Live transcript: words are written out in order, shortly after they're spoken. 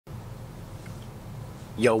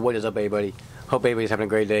Yo, what is up, everybody? Hope everybody's having a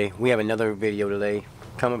great day. We have another video today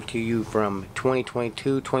coming to you from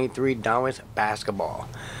 2022-23 Donruss basketball,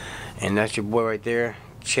 and that's your boy right there,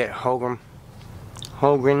 Chet Holmgren,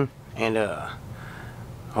 and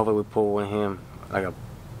hopefully we pull one of him like a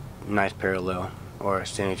nice parallel or a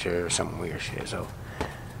signature or some weird shit. So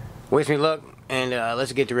wish me luck, and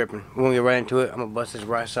let's get to ripping. We're gonna get right into it. I'm gonna bust this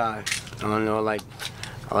right side. I don't know, I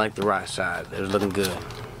like the right side. It was looking good.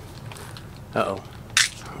 Uh-oh.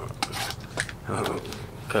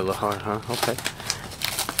 Cut a little hard, huh? Okay.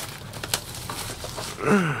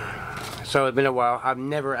 So it's been a while. I've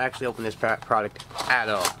never actually opened this product at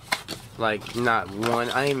all. Like, not one.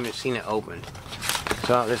 I ain't even seen it open.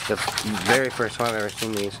 So this is the very first time I've ever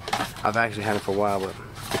seen these. I've actually had them for a while, but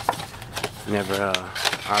never,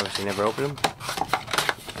 obviously never opened them.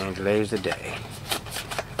 And today's the day.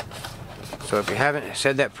 So if you haven't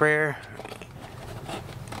said that prayer,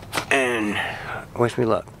 and wish me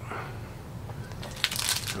luck.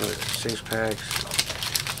 6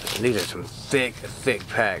 packs. These are some thick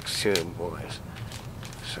packs too, boys.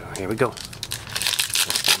 So here we go.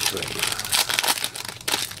 Let's get into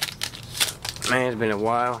it. Man, it's been a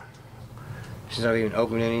while since I've even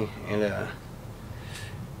opened any, and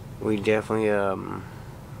we definitely gonna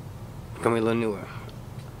be a little newer.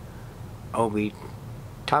 Obi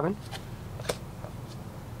Toppin.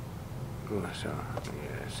 So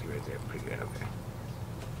yeah, see right there, pretty good. Okay.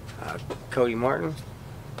 Cody Martin.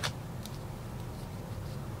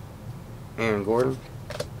 Aaron Gordon,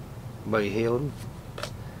 Buddy Hield,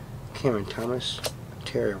 Cameron Thomas,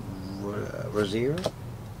 Terry Rozier.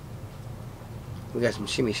 We got some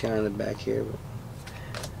shimmy shine in the back here, but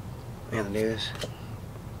Anthony Davis,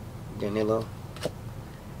 Danilo,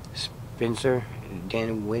 Spencer,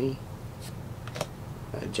 Danny Whitty,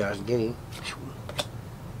 Josh Giddey,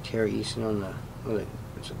 Terry Easton on the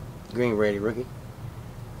it's a green ready rookie.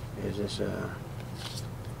 Is this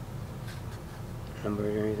number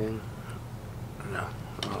or anything? No.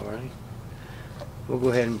 Alrighty. We'll go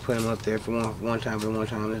ahead and put him up there for one time.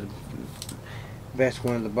 This is the best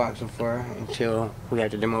one in the box so far until we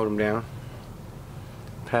have to demote him down.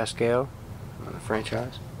 Pascal on the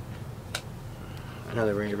franchise.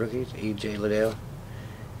 Another rated rookies, E.J. Liddell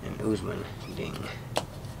and Usman Ding.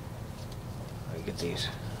 Let me get these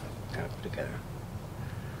kind of put together.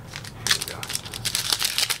 Here we go.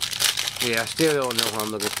 Yeah, I still don't know what I'm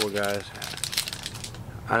looking for, guys.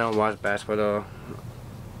 I don't watch basketball at all,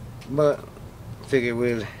 but figured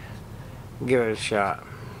we'd give it a shot.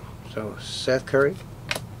 So Seth Curry,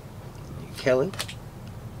 Kelly,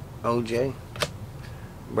 OJ,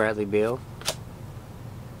 Bradley Beal,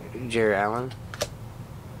 Jerry Allen,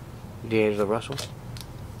 D'Angelo Russell,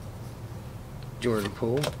 Jordan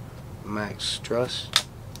Poole, Max Struss,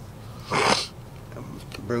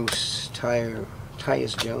 Bruce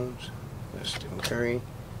Tyus Jones, Stephen Curry,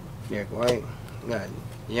 Derek White. Got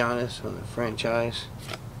Giannis on the franchise,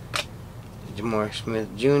 Jamar Smith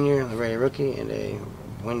Jr. on the rated rookie, and a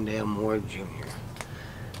Wendell Moore Jr.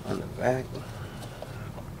 on the back.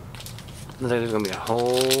 Looks like there's going to be a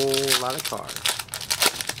whole lot of cards.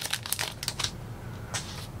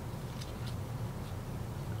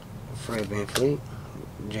 Fred VanVleet,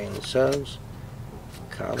 Jalen Suggs,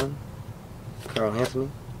 Carl Anthony,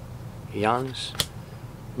 Giannis,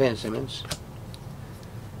 Ben Simmons,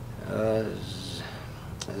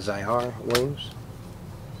 Zaire Williams,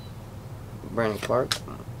 Brandon Clark,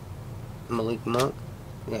 Malik Monk,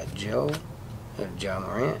 we got Joe, we got John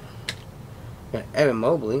Morant, we got Evan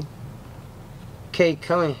Mobley, Kay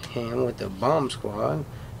Cunningham with the Bomb Squad.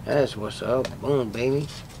 That's what's up. Boom, baby.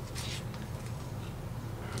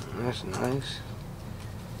 That's nice.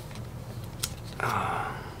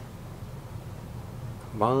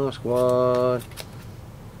 Bomb Squad.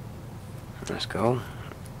 Let's go.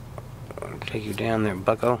 I'll take you down there,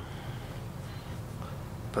 bucko.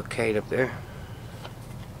 Put Kate up there.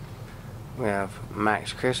 We have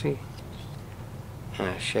Max Chrissy and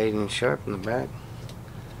a Shaden Sharp in the back.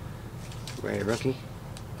 Ready rookie.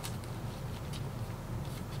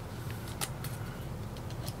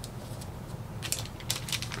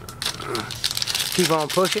 Keep on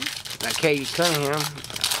pushing. That Katie Cunningham. I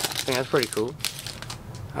think that's pretty cool.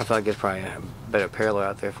 I feel like there's probably a better parallel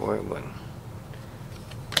out there for it, but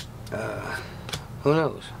who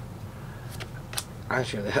knows? I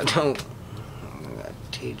sure the hell don't. We got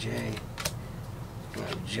TJ. We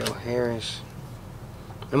got Joe Harris.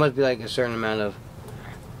 There must be like a certain amount of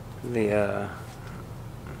the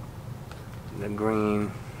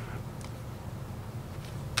green.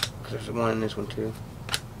 Cause there's one in this one too.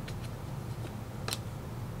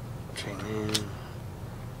 Trey Man.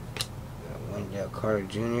 Wendell Carter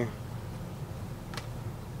Jr.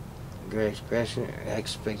 Great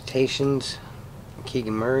expectations.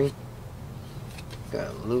 Keegan Murray.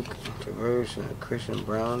 Got Luke Traverse and Christian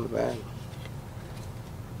Brown in the back.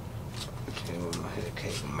 Okay, we're gonna hit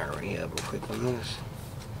Keegan Murray up real quick on this.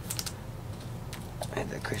 I had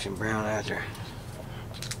that Christian Brown after.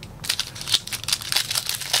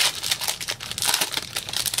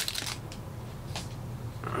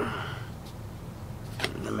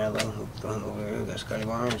 The Mellow, over there, we got Scotty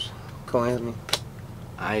Barnes, Cole Anthony,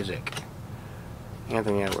 Isaac,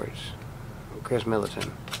 Anthony Edwards, Chris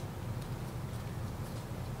Middleton,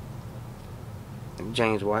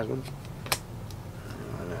 James Wiseman,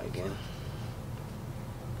 not again,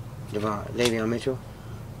 Davion Mitchell,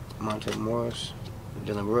 Monte Morris,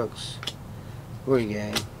 Dylan Brooks, Rudy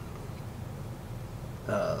Gay,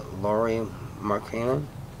 Laurie Markkanen,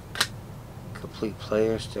 complete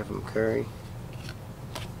player, Stephen Curry,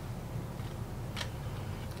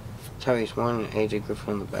 Tyrese Martin and AJ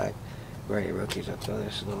Griffin on the back. Ready rookies. I throw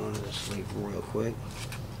this one to sleep real quick.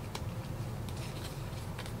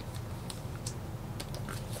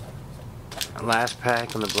 Last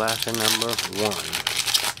pack on the blaster number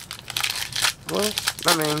 1. Well,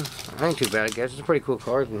 I mean, I ain't too bad, I guess. It's a pretty cool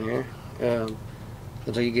card in here. Looks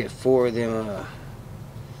like you get 4 of them,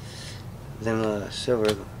 them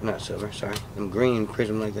green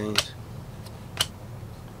prism-like things.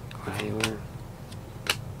 Anywhere.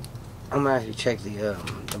 I'm gonna actually check the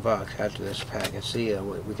box after this pack and see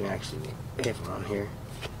what we can actually hit from on here.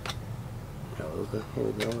 Luka, here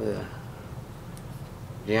we go with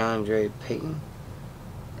DeAndre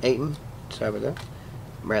Ayton, sorry about that.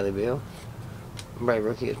 Bradley Beal, Bright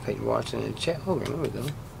rookie is Peyton Watson and Chet Holmgren. There we go.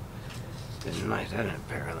 That's nice. That in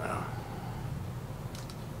parallel.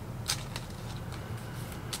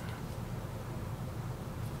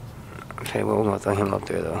 I'll tell you what, we're gonna throw him up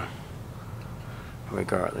there though.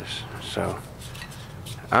 Regardless. So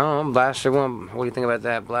I don't know, Blaster 1. What do you think about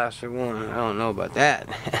that? Blaster 1. I don't know about that.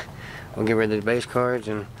 We'll get rid of the base cards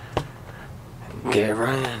and get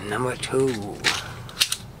running. Number 2.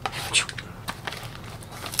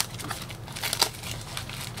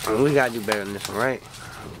 We gotta do better than this one, right?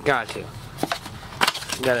 Got to.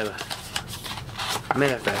 Gotta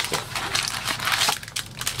manifest it.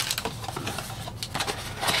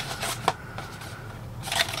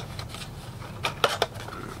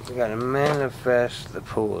 We gotta manifest the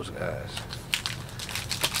pools, guys.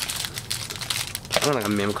 I want like a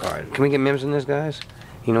mem card. Can we get mems in this, guys?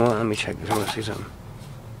 You know what? Let me check this. I want to see something.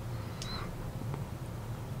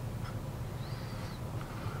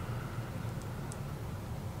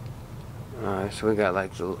 Alright, so we got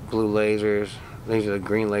like the blue lasers. These are the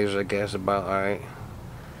green lasers, I guess. About alright.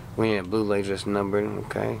 We need a blue laser that's numbered.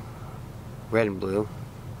 Okay. Red and blue.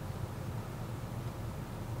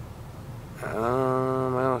 I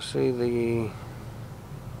don't see the.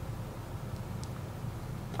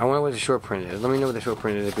 I wonder what the short print is. Let me know what the short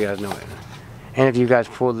print is if you guys know it. And if you guys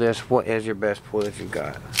pulled this, what is your best pull that you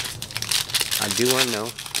got? I do want to know.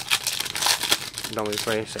 Don't be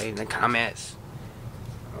afraid to say it in the comments.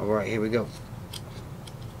 Alright, here we go.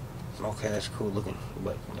 Okay, that's cool looking,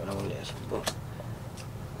 but I don't know what it is. Boom.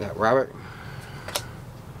 We got Robert.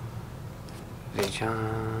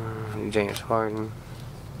 James Harden.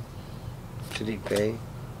 Sadiq Bey.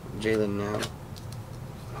 Jalen Now. I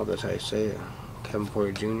hope that's how you say it. Kevin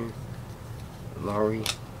Porter Jr. Laurie.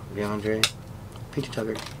 DeAndre. Peter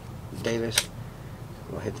Tucker. Davis.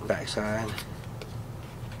 We'll hit the backside.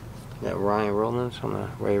 Got Ryan Rollins on the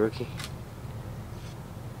Ray rookie.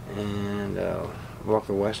 And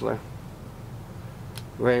Walker Wessler.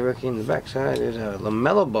 Ray rookie in the backside. There's a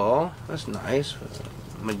LaMelo Ball. That's nice.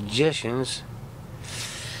 Magicians.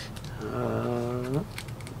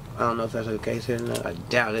 I don't know if that's the case here or not. I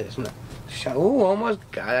doubt it. It's not. Ooh, almost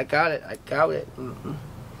got it. I got it. I got it.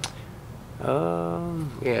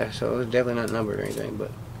 Yeah, so it's definitely not numbered or anything.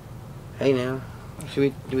 But hey, now,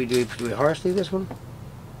 should we do we hard sleeve this one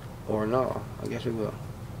or no? I guess we will.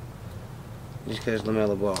 Just because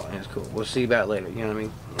LaMelo Ball and it's cool. We'll see about it later. You know what I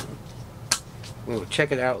mean? We will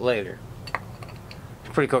check it out later. It's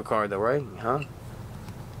a pretty cool card though, right? Huh?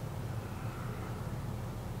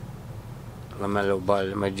 LaMelo Ball,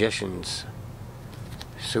 the Magicians.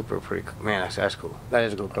 Super pretty cool. Man, that's cool. That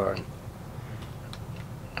is a cool card.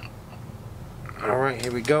 Alright,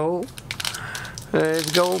 here we go.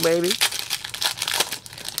 Let's go, baby.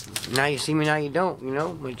 Now you see me, now you don't, you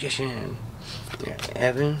know? Magician. We got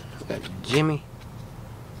Evan. We got Jimmy.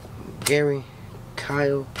 Gary.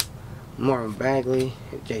 Kyle. Marvin Bagley.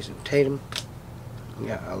 Jason Tatum. We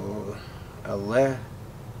got Aleph.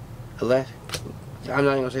 I'm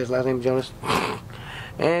not even gonna say his last name, Jonas.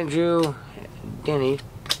 Andrew Denny.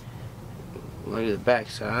 Look at the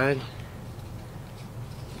backside.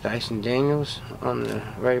 Dyson Daniels on the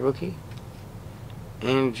right rookie.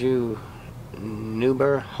 Andrew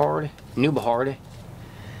Newberhard.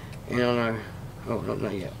 And on our, oh no,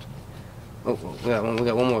 not yet. Oh, we got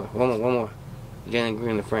one more. Jalen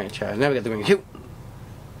Green, the franchise. Now we got the green. Shoot!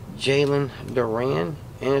 Jalen Duran,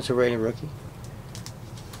 and it's a rated rookie.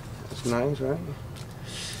 That's nice, right?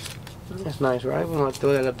 That's nice, right? We want to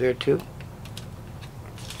throw that up there too.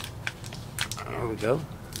 There we go.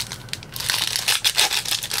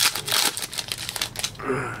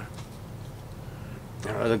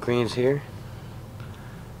 Our other greens here.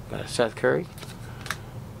 Got Seth Curry,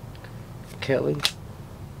 Kelly,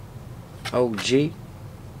 OG,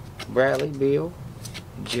 Bradley Beal,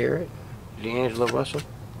 Jarrett, D'Angelo Russell,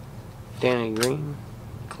 Danny Green,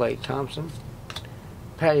 Klay Thompson,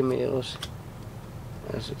 Patty Mills.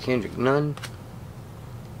 That's a Kendrick Nunn.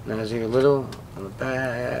 Nazir Little on the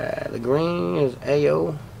back. The green is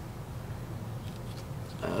AO.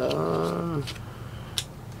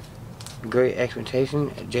 Great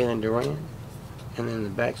Expectation, Jalen Duran. And then the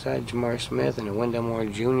backside, Jamar Smith and the Wendell Moore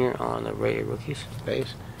Jr. on the rated rookies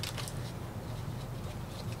base.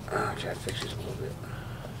 I'll try to fix this a little bit.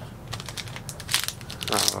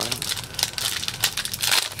 Alright.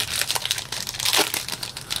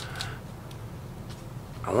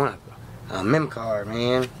 I want a mem card,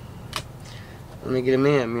 man. Let me get a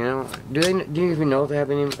mem, you know. Do you even know if they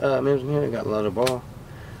have any mems in here? They got a lot of ball.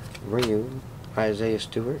 Ryu, Isaiah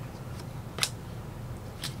Stewart,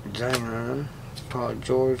 Zion, Paul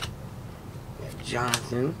George,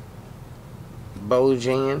 Jonathan,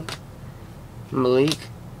 Bojan, Malik.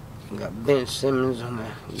 We got Ben Simmons on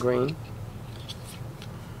the green.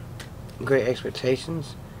 Great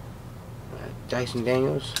Expectations, Dyson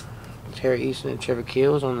Daniels, Terry Easton, and Trevor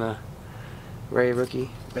Keels on the rated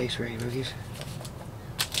rookie, base rated rookies.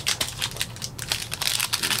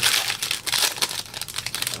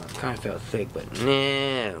 Kind of felt thick, but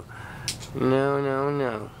no.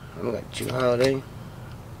 We got Drew Holiday,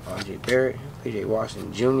 R.J. Barrett, P.J.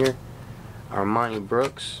 Washington Jr., Armani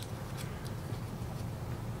Brooks,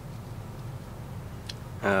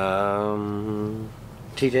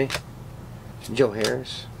 T.J. Joe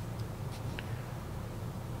Harris.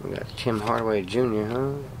 We got Tim Hardaway Jr.,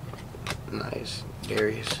 huh? Nice.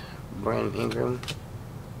 Darius, Brandon Ingram,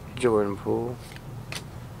 Jordan Poole.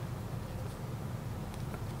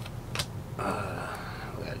 We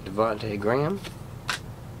got Devontae Graham,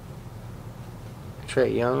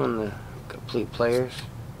 Trey Young on the complete players.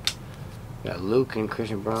 We got Luke and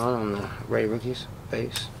Christian Braun on the rated rookies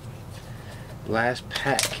base. Last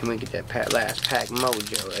pack. Can we get that last pack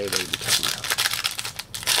mojo? Hey, baby, talking about.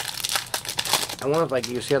 I wonder if, like,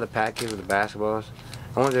 you see how the pack is with the basketballs?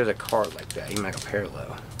 I wonder if there's a card like that, even like a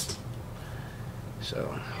parallel.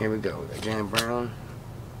 So, here we go. We got Jaylen Brown,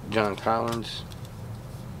 John Collins,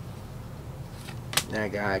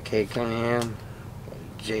 that guy, Cade Cunningham,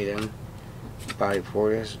 Jaden, Bobby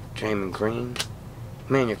Portis, Draymond Green,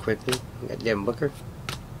 Emmanuel Quickly, we got Devin Booker,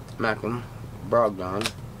 Malcolm Brogdon,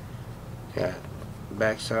 got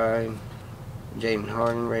backside, Jaden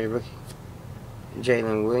Harden, rated rookie,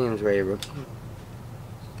 Jalen Williams, rated rookie.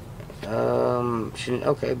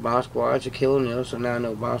 Okay, Bomb Squad, Shaquille O'Neal, so now I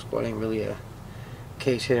know Bomb Squad ain't really a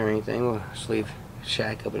case hit or anything. We'll sleeve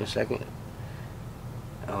Shaq up in a second.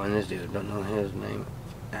 Oh, and this dude, don't know his name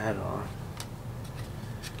at all.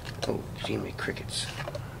 Oh, Jimmy Crickets.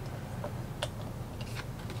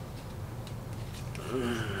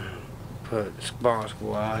 Put Bomb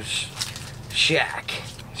Squad, Shaq,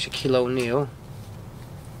 Shaquille O'Neal.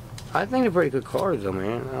 I think they're pretty good cards though,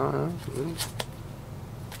 man. I don't know.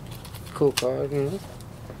 Cool card, you know.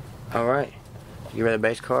 Alright. You ready,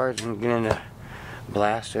 base cards and get into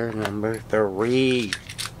blaster number 3.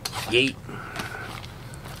 Yeet.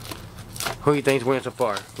 Who do you think's winning so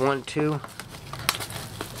far? 1, 2?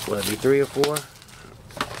 Will it be 3 or 4?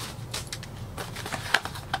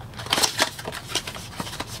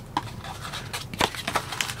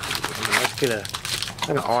 Let's get like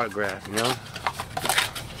an autograph, you know?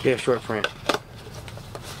 Get a short print.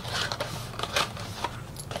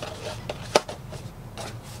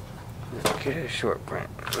 Okay, short print.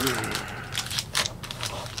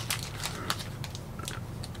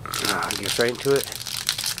 Get straight into it.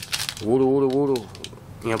 Woodle.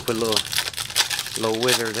 You know, put a little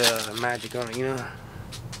wizard magic on it, you know.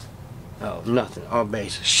 Oh, nothing. All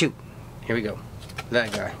base. Shoot. Here we go.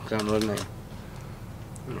 That guy. I don't know his name.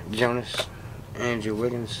 Jonas, Andrew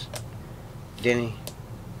Wiggins, Denny,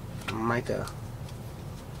 Micah,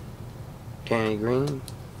 Danny Green,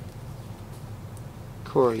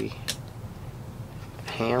 Corey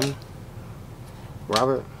Ham,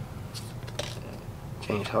 Robert,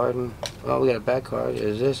 James Harden. Oh, we got a back card.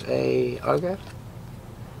 Is this a autograph?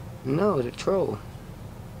 No, it's a troll.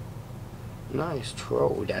 Nice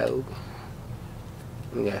troll, dog.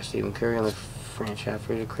 We got Stephen Curry on the franchise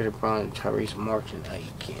for the Critter Braun, Tyrese Martin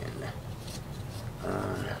again.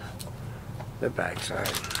 On the backside.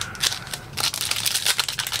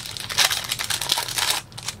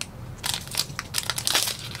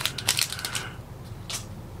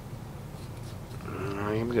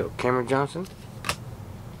 Here we go. Cameron Johnson,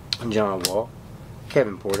 John Wall,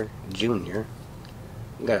 Kevin Porter Jr.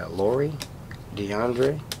 We got Laurie,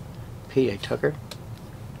 DeAndre, P.A. Tucker.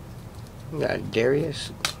 We got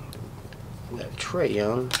Darius. We got Trey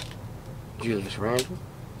Young, Julius Randle,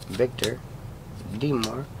 Victor,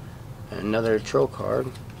 DeMar, another troll card.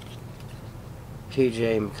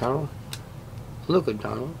 T.J. McConnell, Luka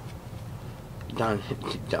Donald,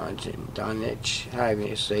 Donich, however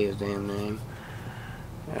you say his damn name,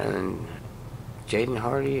 and Jaden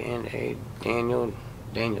Hardy and a Dyson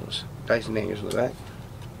Daniels in the back.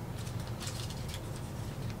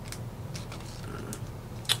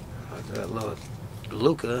 Got a little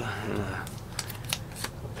Luka and a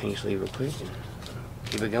pink sleeve real quick and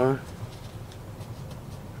keep it going.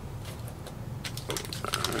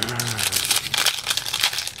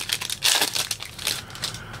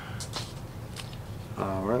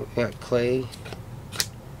 Alright, we got Clay,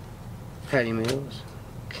 Patty Mills,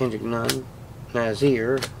 Kendrick Nunn,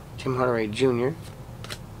 Nazir, Tim Hardaway Jr.,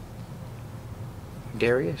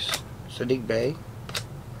 Darius, Sadiq Bey,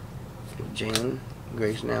 Jalen,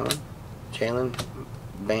 Grayson Allen, Jalen,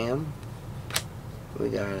 Bam. We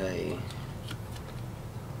got a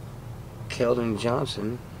Keldon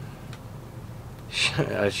Johnson,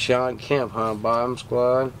 a Sean Kemp, bottom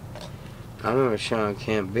squad. I remember Sean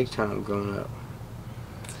Kemp big time growing up.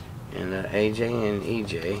 And AJ and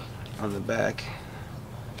EJ on the back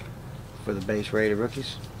for the base rated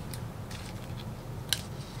rookies.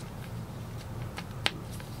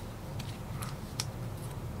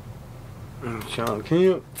 And Sean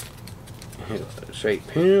Kemp, straight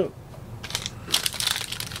pimp.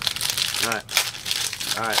 Alright,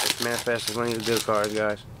 let's manifest as one of these good cards,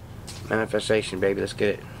 guys. Manifestation, baby, let's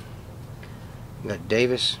get it. We got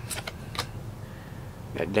Davis,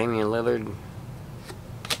 we got Damian Lillard,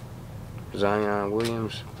 Zion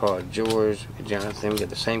Williams, Paul George, Jonathan. We got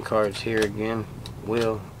the same cards here again.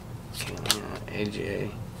 Will,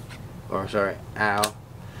 AJ, or sorry, Al,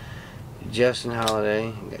 Justin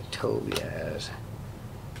Holiday. We got Tobias.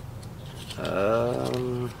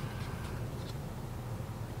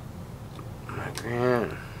 My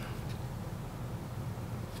Grant.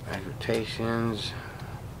 Expectations.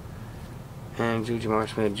 And Jamar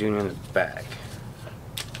Smith Jr. in the back.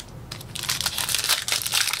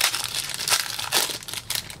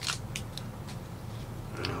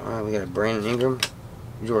 Alright, we got a Brandon Ingram,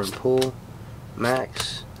 Jordan Poole,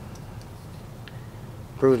 Max,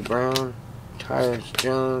 Bruce Brown, Tyus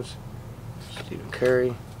Jones, Stephen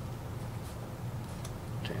Curry.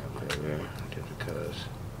 Just because.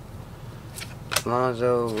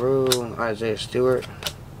 Lonzo, Rue, Isaiah Stewart,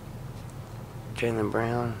 Jaylen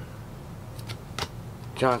Brown,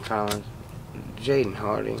 John Collins, Jaden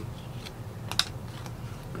Hardy,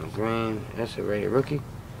 Green, that's a rated rookie.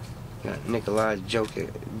 Got Nikolai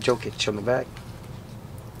Jokic on the back.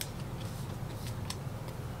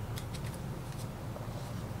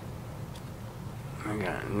 I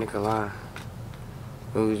got Nikolai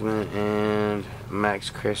Uzman and Max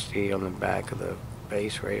Christie on the back of the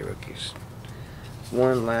base rated rookies.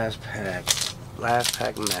 One last pack. Last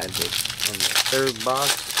pack magic. In the third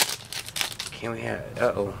box. Can we have...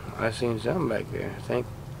 Uh-oh. I seen something back there, I think.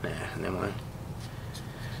 Nah, never mind.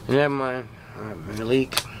 Never mind. Alright,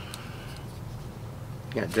 Malik.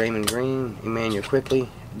 Got Draymond Green, Emmanuel Quickly,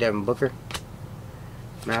 Devin Booker,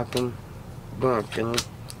 Malcolm, Dorn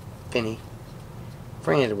Finney,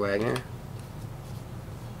 Franz Wagner.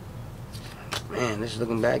 Man, this is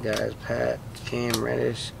looking bad, guys. Pat, Cam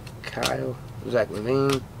Reddish, Kyle, Zach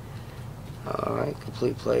LaVine. Alright,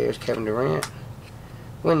 complete players. Kevin Durant,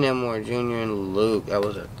 Wendell Moore Jr. and Luke. That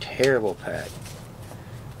was a terrible pack.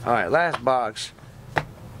 Alright, last box.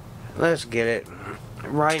 Let's get it.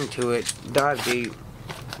 Right into it. Dive deep.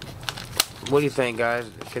 What do you think, guys?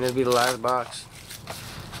 Can this be the last box?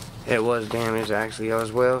 It was damaged actually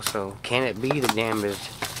as well, so can it be the damaged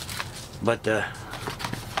but the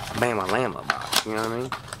Bama Lama box? You know what I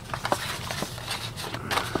mean?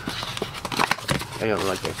 I don't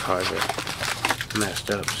like that cards are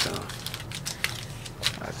messed up, so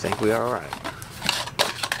I think we are alright.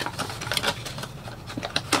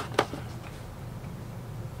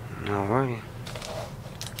 Alrighty.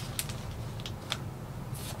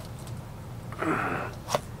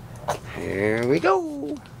 we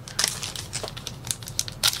go.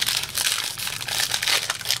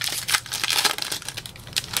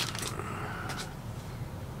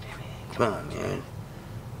 Come on, man.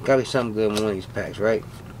 Gotta be something good in one of these packs, right?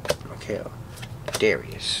 Okay.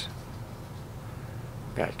 Darius.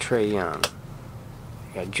 Got Trey Young.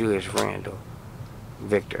 Got Julius Randle.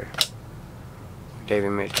 Victor.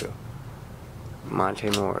 David Mitchell.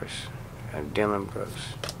 Monte Morris. Got Dylan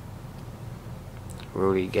Brooks.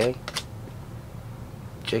 Rudy Gay.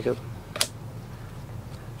 Jacob.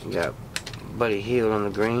 You got Buddy Hield on the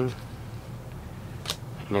green.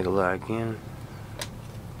 Nikolai again.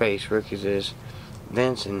 Base rookies is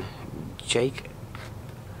Vince and Jake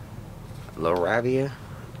LaRavia.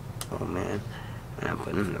 Oh man, I'm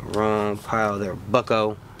putting in the wrong pile there.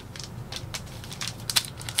 Bucko.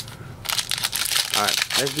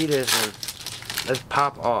 Alright, let's do this one. Let's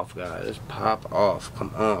pop off, guys. Let's pop off.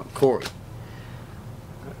 Come on, Corey.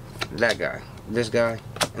 That guy. This guy.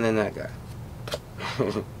 And then that guy.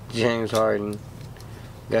 James Harden.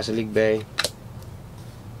 Got Sadiq Bey.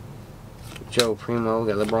 Joe Primo.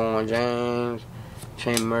 We got LeBron James.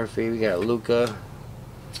 Shane Murphy. We got Luca.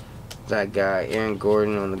 That guy. Aaron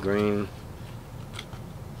Gordon on the green.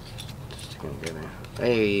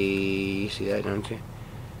 Hey, you see that, don't you?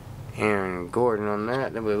 Aaron Gordon on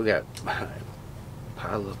that. Then we got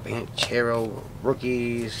pile of Banchero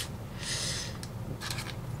rookies.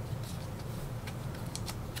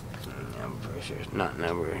 I'm pretty sure it's not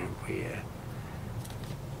numbered, but yeah.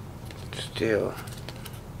 Still,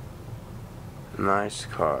 nice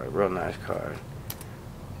card, real nice card.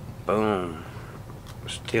 Boom.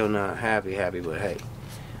 Still not happy, but hey,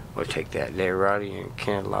 we'll take that. There, Roddy and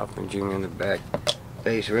Kenneth Lofton Jr. in the back.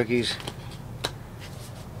 Base rookies.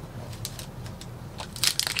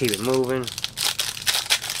 Keep it moving.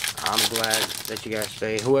 I'm glad that you guys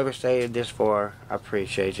stayed. Whoever stayed this far, I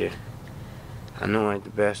appreciate you. I know I ain't the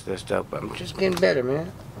best at this stuff, but I'm just getting better,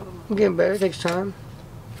 man. I'm getting better. It takes time.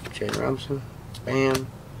 Jalen Robinson. Bam.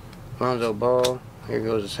 Lonzo Ball. Here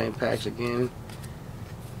goes the same packs again.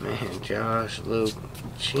 Man, Josh, Luke,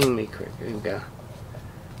 Jimmy Cricket. We got,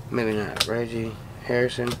 maybe not, Reggie,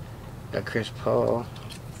 Harrison. Got Chris Paul.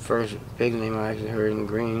 First big name I actually heard in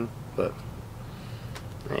green, but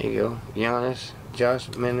there you go. Giannis, Josh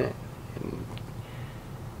Minute, and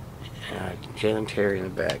Jalen Terry in the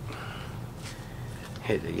back.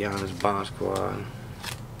 Hit the Giannis bomb squad.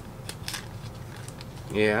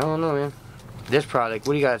 Yeah, I don't know, man. This product,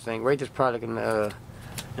 what do you guys think? Rate this product in the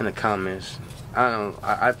comments.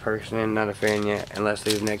 I personally am not a fan yet, unless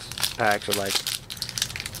these next packs are like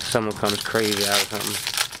someone comes crazy out of something.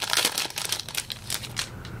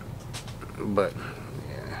 But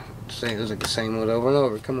yeah, it was like the same one over and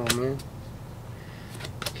over. Come on, man.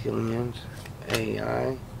 Killians,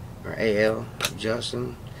 AI or AL,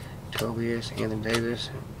 Justin, Tobias, Anthony Davis,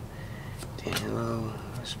 Danilo,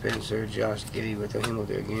 Spencer, Josh Giddey with him up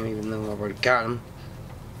there again, even though I've already got him.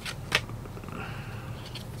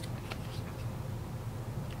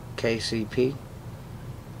 KCP.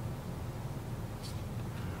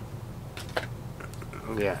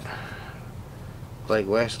 We got Blake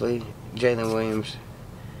Wesley, Jalen Williams,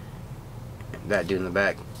 that dude in the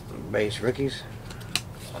back. Base rookies.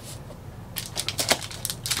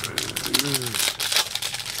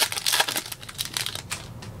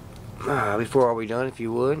 Before all we done, if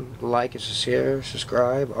you would, like and share,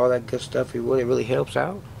 subscribe, all that good stuff, if you would, it really helps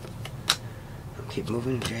out. Keep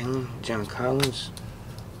moving. Jalen, John Collins.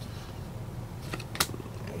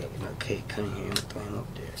 Kate Cunningham, throw him up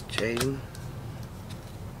there. Jaden,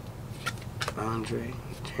 Andre,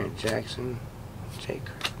 Terrence Jackson, Jake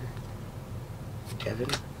Carter, Devin,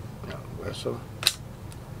 no, Russell,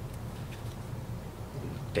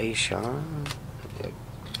 Deshaun,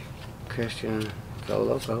 Christian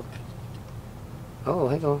Coloco. Oh,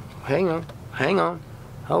 hang on.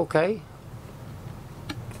 Okay.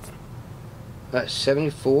 That's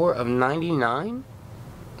 74 of 99.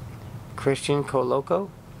 Christian Coloco.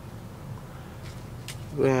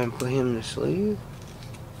 Go ahead and put him in the sleeve.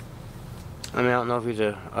 I mean, I don't know if he's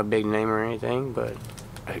a big name or anything, but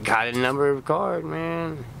I got a number card,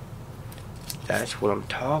 man. That's what I'm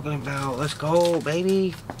talking about. Let's go,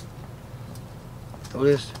 baby. Throw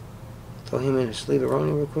him in the sleeve of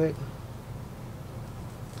Ronnie real quick.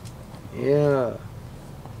 Yeah.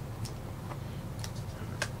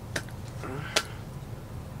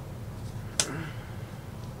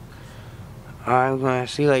 Alright, we're gonna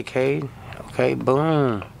see like Cade. Okay,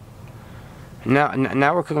 boom. Now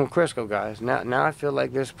we're cooking with Crisco, guys. Now I feel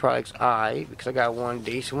like this product's alright because I got one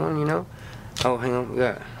decent one, you know. Oh, hang on, we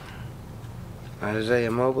got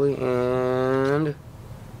Isaiah Mobley and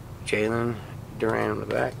Jalen Durant on the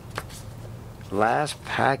back. last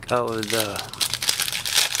pack of the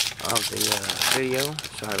video.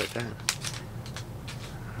 Sorry about that.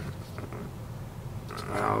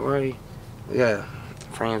 Alrighty, we got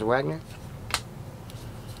Franz Wagner.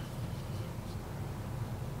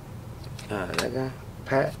 That guy,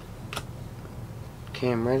 Pat,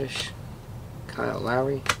 Cam Reddish, Kyle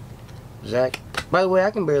Lowry, Zach. By the way,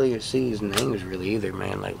 I can barely even see his names really either,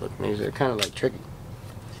 man. Like, look, they're kind of like tricky.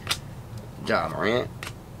 John Morant,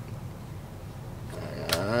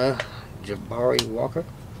 Jabari Walker.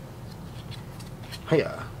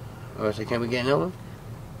 Yeah. Oh, so can we get another one?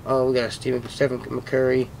 Oh, we got Stephen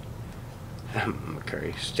McCurry.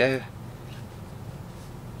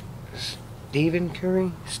 Stephen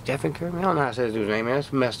Curry? Stephen Curry? I don't know how to say this dude's name, man.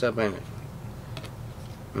 That's messed up, ain't it?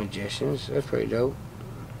 Magicians. That's pretty dope.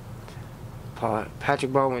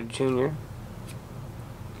 Patrick Baldwin Jr.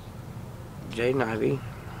 Jaden Ivey.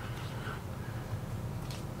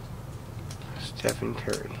 Stephen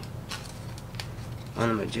Curry. On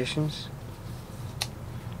the Magicians.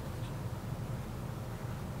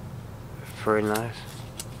 Very nice.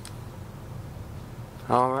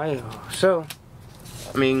 Alright, so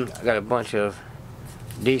I mean, I got a bunch of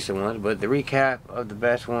decent ones, but the recap of the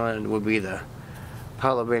best one would be the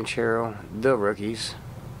Paolo Banchero, the rookies.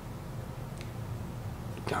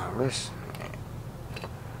 Donruss.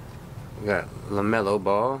 We got LaMelo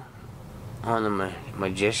Ball on the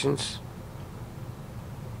Magicians.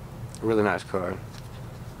 Really nice card.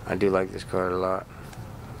 I do like this card a lot.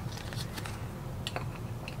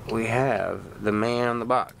 We have the man on the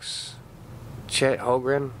box, Chet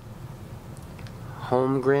Holmgren.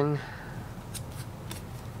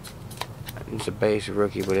 It's a base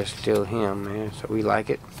rookie, but it's still him, man. So we like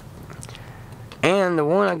it. And the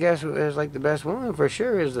one I guess is like the best one for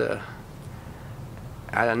sure is the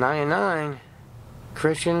out of 99,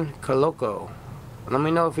 Christian Coloco. Let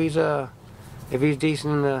me know if he's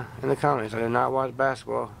decent in the comments. I did not watch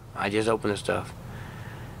basketball. I just opened the stuff.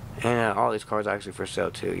 And all these cards are actually for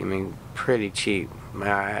sale too. I mean, pretty cheap, may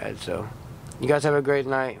I add. So, you guys have a great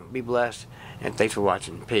night. Be blessed. And thanks for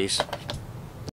watching. Peace.